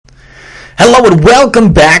Hello and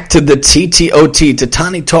welcome back to the TTOT, to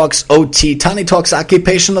Tani Talks OT, Tani Talks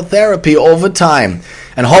Occupational Therapy Overtime,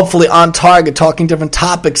 and hopefully on target, talking different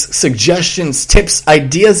topics, suggestions, tips,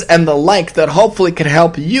 ideas, and the like that hopefully can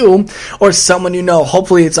help you or someone you know.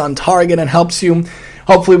 Hopefully it's on target and helps you.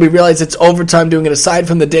 Hopefully we realize it's overtime doing it aside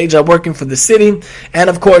from the day job working for the city. And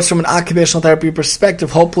of course, from an occupational therapy perspective,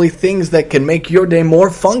 hopefully things that can make your day more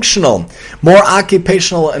functional, more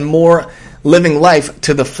occupational, and more living life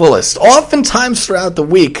to the fullest. Oftentimes throughout the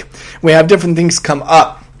week, we have different things come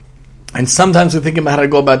up. And sometimes we're thinking about how to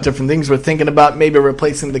go about different things. We're thinking about maybe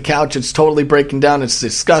replacing the couch. It's totally breaking down. It's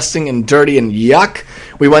disgusting and dirty and yuck.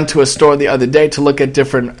 We went to a store the other day to look at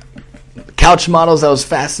different couch models. That was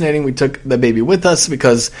fascinating. We took the baby with us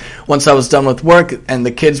because once I was done with work and the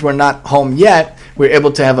kids were not home yet, we were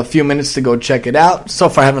able to have a few minutes to go check it out. So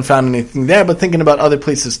far I haven't found anything there, but thinking about other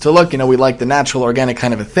places to look. We like the natural, organic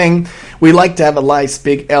kind of a thing. We like to have a nice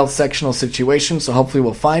big L sectional situation, so hopefully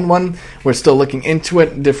we'll find one. We're still looking into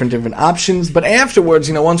it, different options. But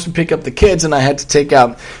afterwards, once we pick up the kids, and I had to take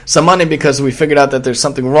out some money because we figured out that there's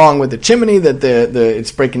something wrong with the chimney, that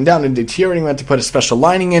it's breaking down and deteriorating. We had to put a special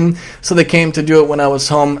lining in. So they came to do it when I was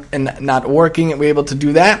home and not working, and we were able to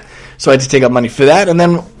do that. So I had to take out money for that. And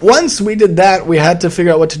then once we did that, we had to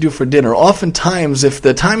figure out what to do for dinner. Oftentimes, if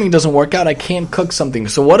the timing doesn't work out, I can't cook something.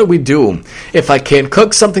 So what do? If I can't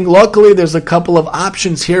cook something locally, there's a couple of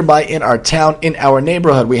options hereby in our town, in our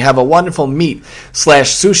neighborhood. We have a wonderful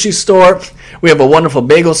meat/sushi store. We have a wonderful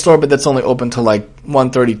bagel store, but that's only open till like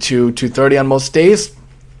 1:32, 2:30 on most days.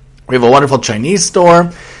 We have a wonderful Chinese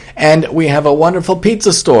store. And we have a wonderful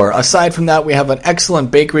pizza store. Aside from that, we have an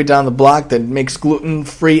excellent bakery down the block that makes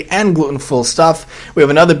gluten-free and gluten-full stuff. We have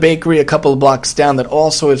another bakery a couple of blocks down that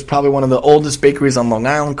also is probably one of the oldest bakeries on Long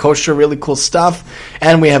Island. Kosher, really cool stuff.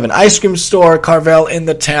 And we have an ice cream store, Carvel, in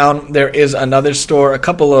the town. There is another store a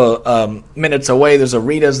couple of minutes away. There's a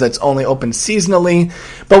Rita's that's only open seasonally.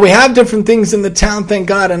 But we have different things in the town, thank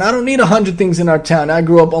God. And I don't need 100 things in our town. I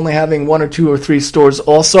grew up only having 1 or 2 or 3 stores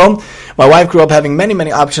also. My wife grew up having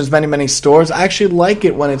many options, many stores. I actually like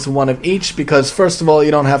it when it's one of each because, first of all,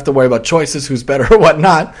 you don't have to worry about choices, who's better or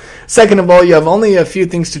whatnot. Second of all, you have only a few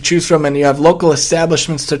things to choose from, and you have local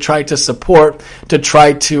establishments to try to support, to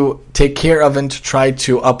try to take care of, and to try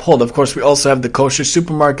to uphold. Of course, we also have the kosher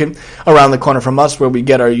supermarket around the corner from us where we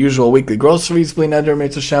get our usual weekly groceries,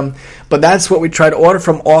 but that's what we try to order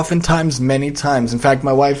from oftentimes, many times. In fact,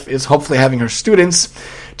 my wife is hopefully having her students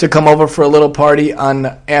to come over for a little party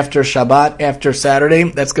on after Shabbat, after Saturday.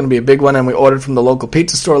 That's going to be a big one, and we ordered from the local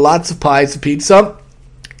pizza store lots of pies, pizza, a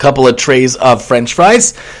couple of trays of French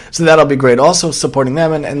fries, so that'll be great. Also supporting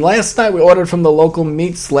them. And last night we ordered from the local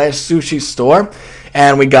meat/sushi store,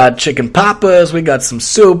 and we got chicken papas, we got some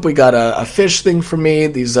soup, we got a fish thing for me,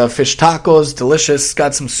 these fish tacos, delicious,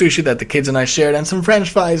 got some sushi that the kids and I shared, and some French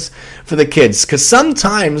fries for the kids. Because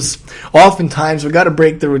oftentimes, we got to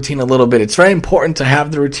break the routine a little bit. It's very important to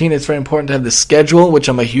have the routine, it's very important to have the schedule, which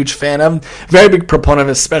I'm a huge fan of, very big proponent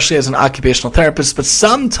of, especially as an occupational therapist, but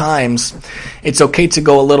sometimes it's okay to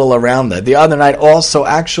go a little around that. The other night also,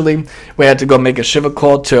 actually, we had to go make a shiva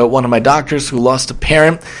call to one of my doctors who lost a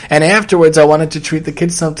parent, and afterwards I wanted to treat the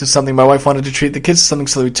kids to something. My wife wanted to treat the kids to something,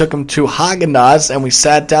 so we took them to Haagen-Dazs and we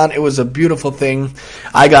sat down. It was a beautiful thing.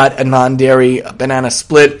 I got a non-dairy banana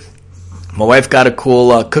split. My wife got a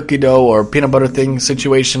cool cookie dough or peanut butter thing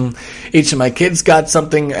situation. Each of my kids got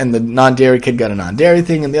something, and the non-dairy kid got a non-dairy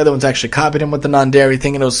thing, and the other ones actually copied him with the non-dairy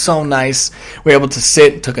thing, and it was so nice. We were able to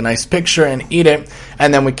sit, took a nice picture, and eat it,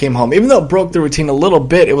 and then we came home. Even though it broke the routine a little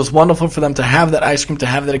bit, it was wonderful for them to have that ice cream, to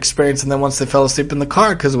have that experience, and then once they fell asleep in the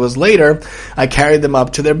car, because it was later, I carried them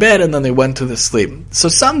up to their bed, and then they went to sleep. So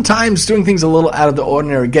sometimes doing things a little out of the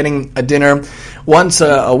ordinary, getting a dinner once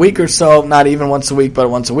a week or so, not even once a week, but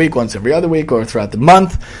once a week, once every other week, or throughout the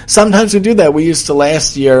month. Sometimes we do that. We used to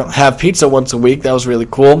last year have pizza once a week. That was really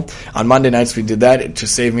cool. On Monday nights we did that to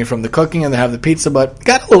save me from the cooking and to have the pizza, but it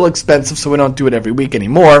got a little expensive, so we don't do it every week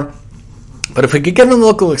anymore. But if we could get from a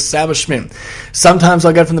local establishment, sometimes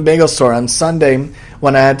I'll get from the bagel store. On Sunday,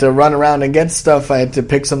 when I had to run around and get stuff, I had to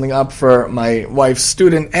pick something up for my wife's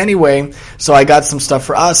student anyway, so I got some stuff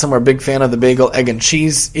for us, and we're a big fan of the bagel, egg, and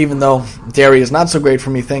cheese. Even though dairy is not so great for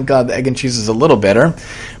me, thank God the egg and cheese is a little better.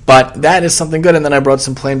 But that is something good. And then I brought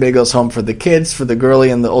some plain bagels home for the kids, for the girly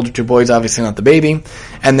and the older 2 boys, obviously not the baby.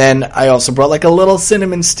 And then I also brought like a little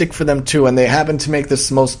cinnamon stick for them too, and they happen to make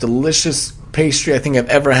this most delicious pastry I think I've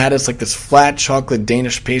ever had. It's like this flat chocolate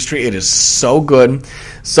Danish pastry. It is so good,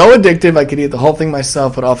 so addictive. I could eat the whole thing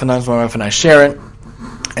myself, but oftentimes my wife and I share it.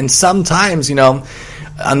 And sometimes,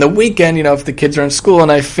 on the weekend, if the kids are in school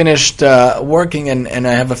and I finished working and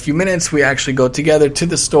I have a few minutes, we actually go together to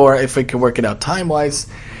the store if we can work it out time-wise,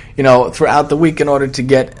 throughout the week in order to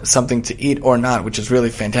get something to eat or not, which is really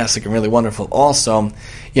fantastic and really wonderful. Also,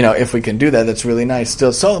 if we can do that, that's really nice.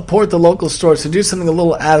 Still, support the local stores. To do something a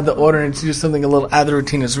little out of the ordinary, to do something a little out of the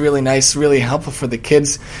routine is really nice, really helpful for the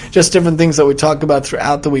kids. Just different things that we talk about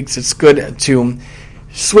throughout the weeks. It's good to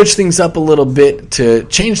switch things up a little bit, to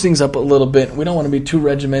change things up a little bit. We don't want to be too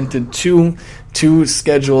regimented, too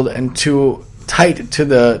scheduled, and too tight to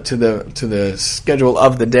the schedule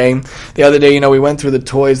of the day. The other day, we went through the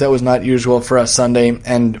toys. That was not usual for us Sunday,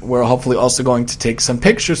 and we're hopefully also going to take some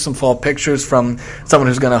fall pictures from someone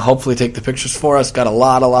who's going to hopefully take the pictures for us. Got a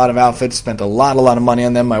lot of outfits, spent a lot of money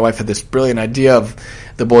on them. My wife had this brilliant idea of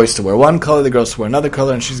the boys to wear one color, the girls to wear another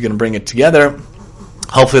color, and she's going to bring it together.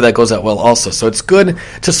 Hopefully that goes out well also. So it's good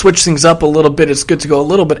to switch things up a little bit. It's good to go a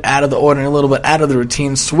little bit out of the ordinary, a little bit out of the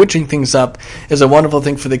routine. Switching things up is a wonderful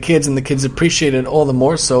thing for the kids, and the kids appreciate it all the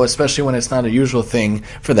more so, especially when it's not a usual thing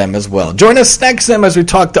for them as well. Join us next time as we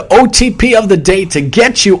talk the OTP of the day to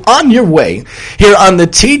get you on your way here on the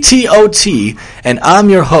TTOT, and I'm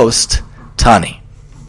your host, Tani.